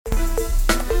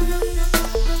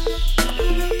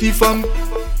Ti femme,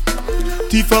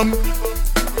 ti femme,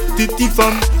 ti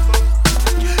femme,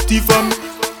 ti femme,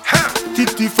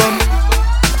 ti femme,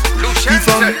 ti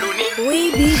femme.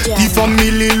 Ti femme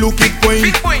mili look it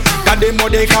point. Kade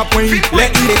mode ka point. Le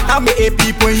ine ame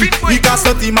epi point. I ka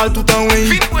senti mal tout en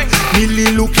way.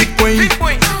 Mili look it point.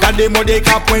 Kade mode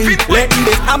ka point. Le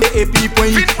ine ame epi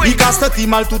point. I ka senti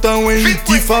mal tout en way.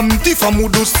 Ti femme ou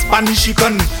douce Spanish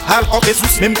chicken. Al koke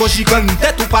sous même ko chicken.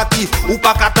 Tête ou parti ou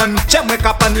pas katan. Chemwe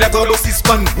kapan le godo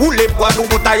sispan. Ou le bois do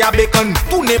taille à bacon.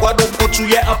 Tourne bois do go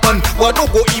chouye apan. Bois do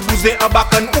go ibouze en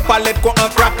bakan. Ou palette ko en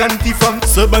cracken. Ti femme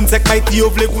subancemighty yo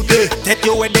vle goûter. Tête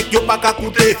yo wedek yo pa ka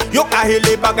koute. Yo ka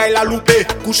hele bagay la loupe.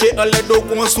 Couché en le dos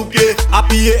kon sous pied.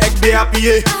 Appuyé ek de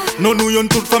appuyé. Non nou yon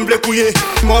tout femme vle kouye.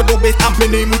 Modo be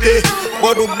amene mouté.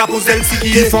 Modo na pozel si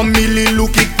kiye. Ti femme mili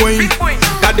look it point.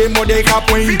 Kade mode ka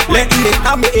point. Le ine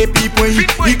ame epi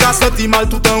point. I ka senti mal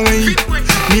tout en way.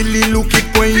 Mili look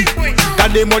it point.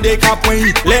 Kade mode ka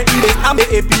point. Le ine ame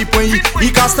epi point.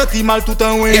 I ka senti mal tout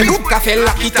en way. Edou ka fe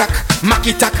lakitak,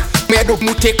 makitak. Medou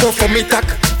mouté kon fomitak.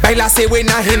 Baila se we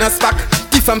na hena spak.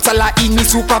 Ti femme sa la ini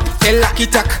sou pap. Fe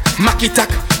lakitak, makitak.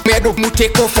 Medou mouté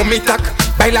kon fomitak.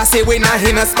 Baila se we na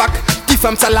hena spak. Ti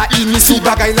femme sa la ini sou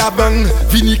bagay la bang.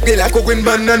 Vinikre la kogwen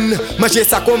banan. Manje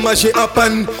sa kon manje en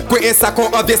pan. Kwen sa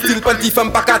kon investil pan. Ti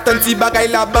femme pa katan si bagay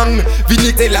la bang.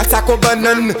 Vinikre la sa kon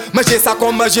banan. Manje sa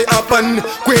kon manje en pan.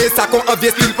 Kwen sa kon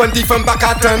investil pan. Ti femme pa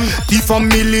katan. Ti femme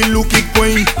mili look it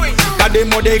point. Kade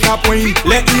mode ka point.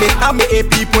 Le ine ame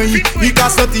epi point. I ka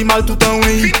senti mal tout en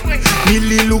way.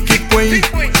 Mili look it point.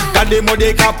 Kade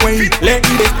mode ka point. Le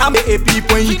ine ame epi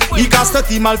point. I ka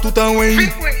senti mal tout en way.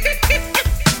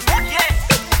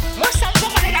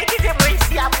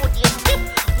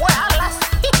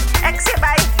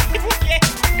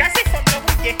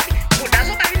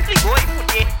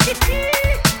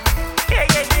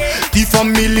 Ti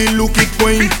femme mili look it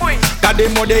point. Kade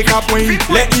mode ka point.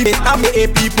 Le ine ame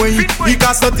epi point. I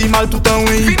ka senti mal tout en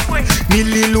way.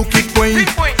 Mili look it point.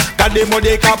 Kade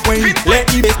mode ka point. Le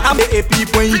ine ame epi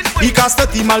point. I ka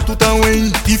senti mal tout en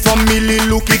way. Ti femme mili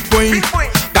look it point.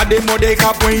 Kade mode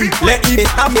ka point. Le ine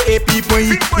ame epi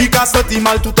point. I ka senti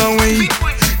mal tout en way.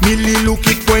 Mili look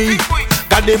it point.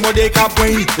 Kade mode ka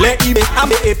point. Le ine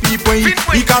ame epi point.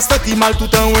 I ka senti mal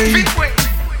tout en way.